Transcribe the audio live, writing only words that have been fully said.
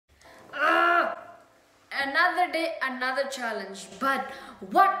Another day, another challenge. But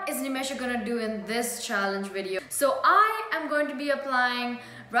what is Nimesha gonna do in this challenge video? So I am going to be applying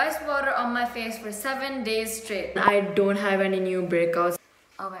rice water on my face for 7 days straight. I don't have any new breakouts.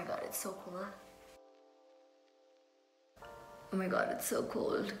 Oh my god, it's so cold. Oh my god, it's so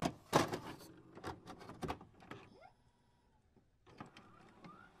cold.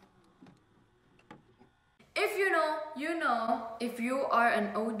 If you know, you know. If you are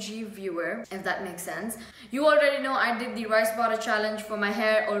an OG viewer, if that makes sense, you already know I did the rice water challenge for my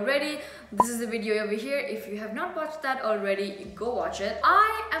hair already. This is the video over here. If you have not watched that already, go watch it.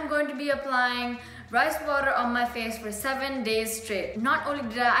 I am going to be applying rice water on my face for 7 days straight. Not only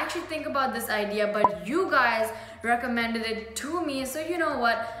did I actually think about this idea, but you guys recommended it to me, so you know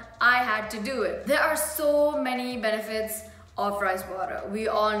what, I had to do it. There are so many benefits of rice water. We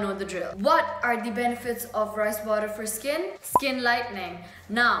all know the drill. What are the benefits of rice water for skin? Skin lightening.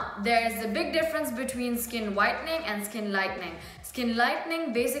 Now, there is a big difference between skin whitening and skin lightening. Skin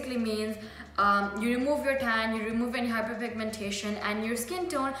lightening basically means you remove your tan, you remove any hyperpigmentation, and your skin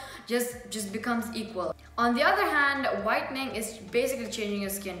tone just becomes equal. On the other hand, whitening is basically changing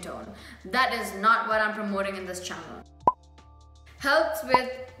your skin tone. That is not what I'm promoting in this channel. Helps with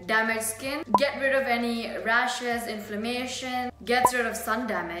damaged skin, get rid of any rashes, inflammation, gets rid of sun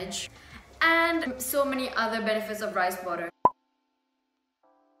damage, and so many other benefits of rice water.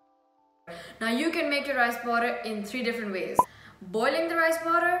 Now you can make your rice water in 3 different ways: boiling the rice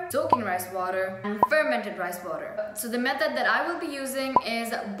water, soaking rice water, and fermented rice water. So the method that I will be using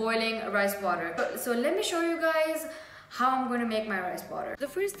is boiling rice water. So let me show you guys how I'm going to make my rice water.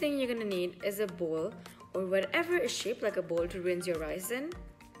 The first thing you're going to need is a bowl or whatever is shaped like a bowl to rinse your rice in.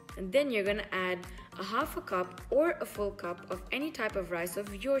 And then you're gonna add a half a cup or a full cup of any type of rice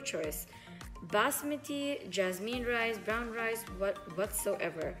of your choice. Basmati, jasmine rice, brown rice,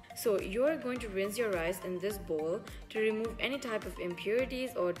 whatsoever. So you're going to rinse your rice in this bowl to remove any type of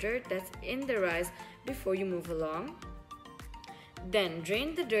impurities or dirt that's in the rice before you move along. Then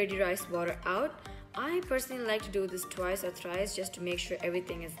drain the dirty rice water out. I personally like to do this twice or thrice just to make sure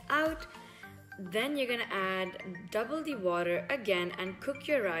everything is out. Then you're gonna add double the water again and cook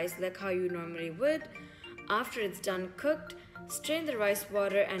your rice like how you normally would. After it's done cooked, strain the rice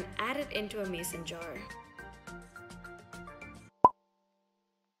water and add it into a mason jar.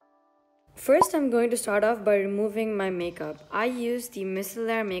 First, I'm going to start off by removing my makeup. I use the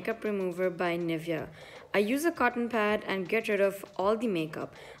micellar makeup remover by Nivea. I use a cotton pad and get rid of all the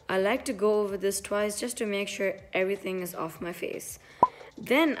makeup. I like to go over this twice just to make sure everything is off my face.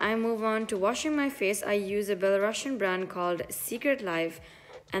 Then I move on to washing my face. I use a Belarusian brand called Secret Life,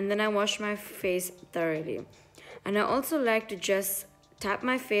 and then I wash my face thoroughly. And I also like to just tap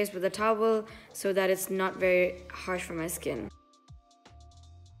my face with a towel so that it's not very harsh for my skin.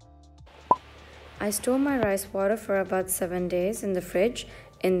 I store my rice water for about 7 days in the fridge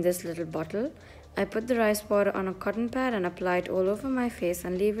in this little bottle. I put the rice water on a cotton pad and apply it all over my face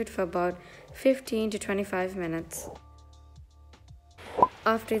and leave it for about 15 to 25 minutes.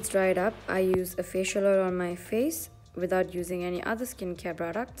 After it's dried up, I use a facial oil on my face without using any other skincare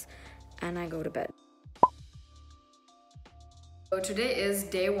products, and I go to bed. So today is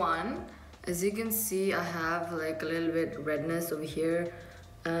day 1. As you can see, I have like a little bit redness over here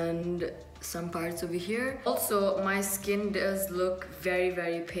and some parts over here. Also, my skin does look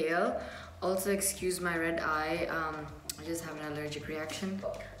very pale. Also, excuse my red eye, I just have an allergic reaction.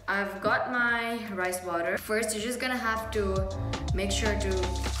 I've got my rice water. First, you're just gonna have to make sure to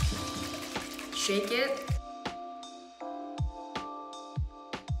shake it.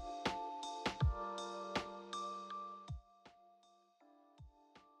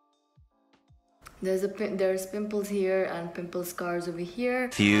 There's pimples here and pimple scars over here.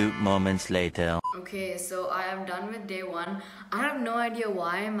 Few moments later. Okay, so I am done with day 1. I have no idea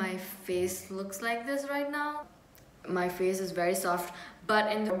why my face looks like this right now. My face is very soft,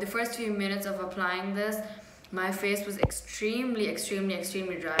 but in the first few minutes of applying this, my face was extremely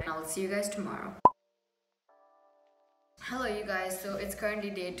dry. I'll see you guys tomorrow. Hello you guys, so it's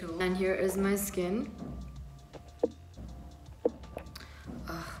currently day 2 and here is my skin.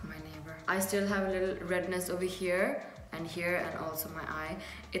 My neighbor. I still have a little redness over here and here and also my eye.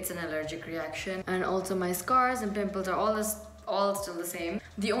 It's an allergic reaction, and also my scars and pimples are all still the same.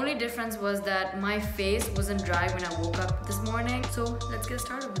 The only difference was that my face wasn't dry when I woke up this morning. So let's get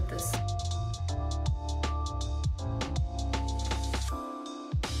started with this.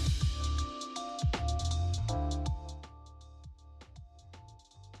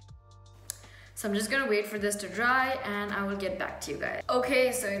 So I'm just gonna wait for this to dry and I will get back to you guys.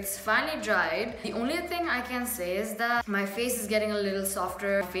 Okay, so it's finally dried. The only thing I can say is that my face is getting a little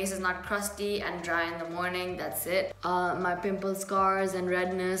softer. My face is not crusty and dry in the morning, that's it. My pimple scars and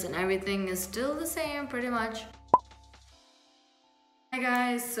redness and everything is still the same pretty much. Hi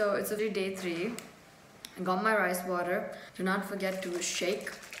guys, so it's already day 3. I got my rice water. Do not forget to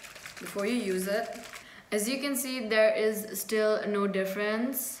shake before you use it. As you can see, there is still no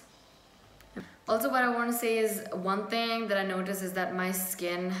difference. Also, what I want to say is one thing that I noticed is that my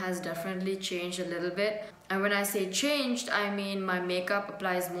skin has definitely changed a little bit. And when I say changed, I mean my makeup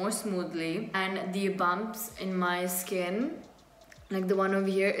applies more smoothly and the bumps in my skin, like the one over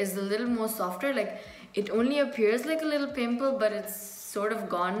here, is a little more softer. Like it only appears like a little pimple, but it's sort of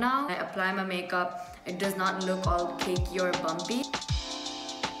gone now. I apply my makeup, it does not look all cakey or bumpy.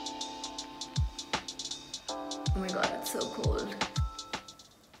 Oh my god, it's so cold.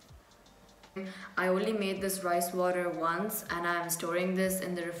 I only made this rice water once and I'm storing this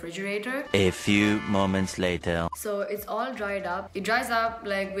in the refrigerator. A few moments later. So it's all dried up. It dries up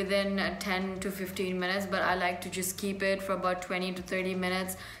like within 10 to 15 minutes, but I like to just keep it for about 20 to 30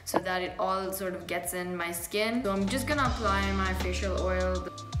 minutes so that it all sort of gets in my skin. So I'm just gonna apply my facial oil.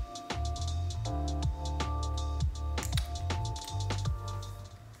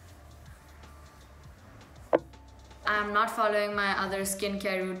 I'm not following my other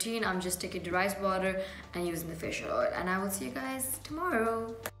skincare routine. I'm just taking the rice water and using the facial oil. And I will see you guys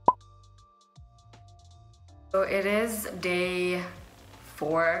tomorrow. So it is day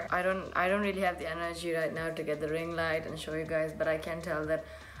 4. I don't really have the energy right now to get the ring light and show you guys, but I can tell that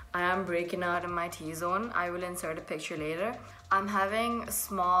I am breaking out in my T-zone. I will insert a picture later. I'm having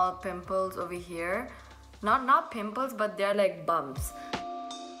small pimples over here. Not pimples, but they're like bumps.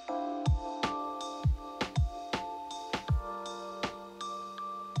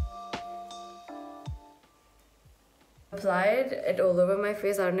 Applied it all over my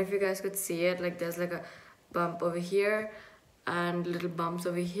face. I don't know if you guys could see it. Like there's like a bump over here and little bumps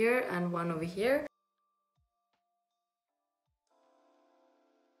over here and one over here.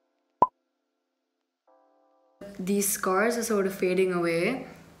 These scars are sort of fading away.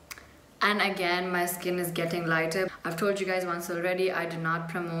 And again, my skin is getting lighter. I've told you guys once already, I do not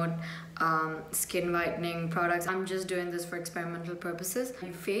promote skin whitening products. I'm just doing this for experimental purposes. My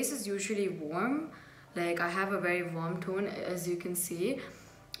face is usually warm. Like I have a very warm tone, as you can see,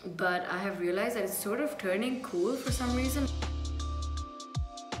 but I have realized that it's sort of turning cool for some reason.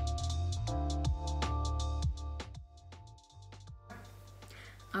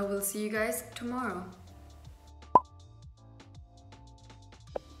 I will see you guys tomorrow.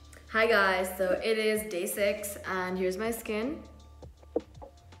 Hi guys, so it is day 6 and here's my skin.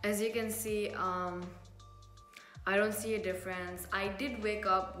 As you can see, I don't see a difference. I did wake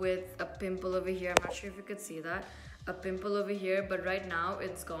up with a pimple over here. I'm not sure if you could see that. A pimple over here, but right now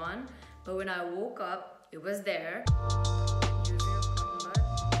it's gone. But when I woke up, it was there.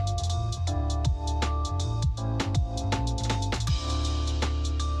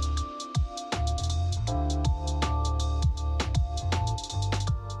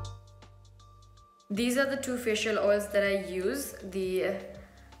 These are the 2 facial oils that I use. The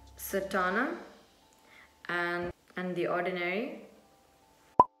Sudtana and the Ordinary.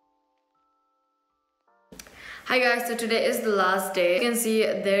 Hi guys, so today is the last day. You can see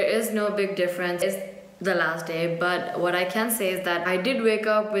there is no big difference. It's the last day, but what I can say is that I did wake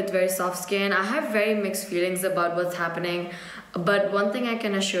up with very soft skin. I have very mixed feelings about what's happening, but one thing I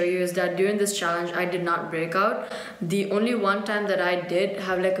can assure you is that during this challenge I did not break out. The only one time that I did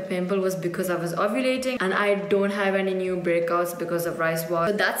have like a pimple was because I was ovulating, and I don't have any new breakouts because of rice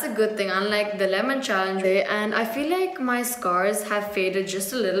water. So that's a good thing, unlike the lemon challenge. And I feel like my scars have faded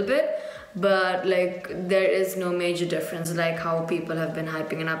just a little bit, but like there is no major difference like how people have been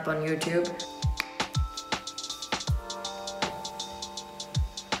hyping it up on YouTube.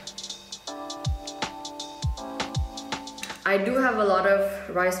 I do have a lot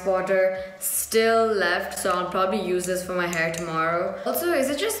of rice water still left, so I'll probably use this for my hair tomorrow. Also, is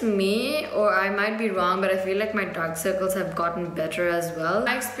it just me, or I might be wrong, but I feel like my dark circles have gotten better as well.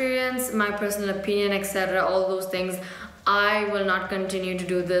 My experience, my personal opinion, etc., all those things, I will not continue to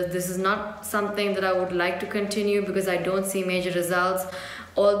do this. This is not something that I would like to continue because I don't see major results.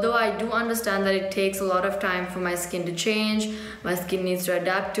 Although I do understand that it takes a lot of time for my skin to change, my skin needs to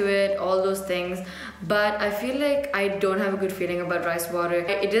adapt to it, all those things. But I feel like I don't have a good feeling about rice water.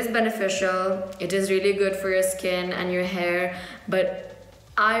 It is beneficial, it is really good for your skin and your hair, but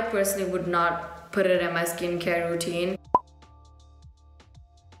I personally would not put it in my skincare routine.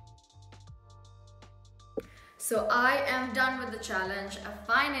 So I am done with the challenge.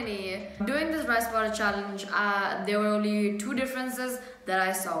 Finally, doing this rice water challenge, there were only two differences that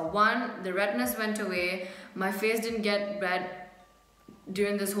I saw. One, the redness went away. My face didn't get red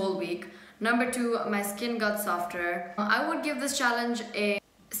during this whole week. Number two, my skin got softer. I would give this challenge a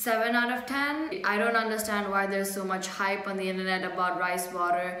 7 out of 10. I don't understand why there's so much hype on the internet about rice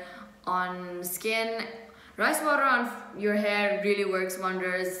water on skin. Rice water on your hair really works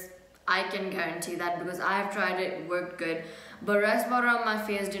wonders. I can guarantee that because I have tried it, it worked good. But rice water on my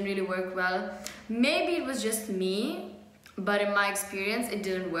face didn't really work well. Maybe it was just me, but in my experience it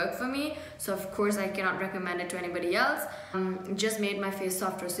didn't work for me. So of course I cannot recommend it to anybody else. It just made my face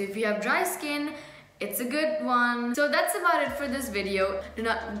softer. So if you have dry skin, it's a good one. So that's about it for this video. Do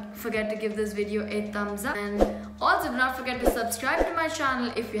not forget to give this video a thumbs up, and also do not forget to subscribe to my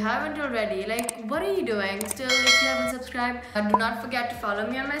channel if you haven't already. Like, what are you doing still if you haven't subscribed? Do not forget to follow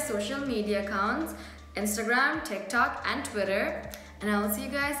me on my social media accounts, Instagram, TikTok and Twitter, and I will see you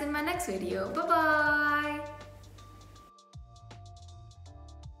guys in my next video. Bye bye.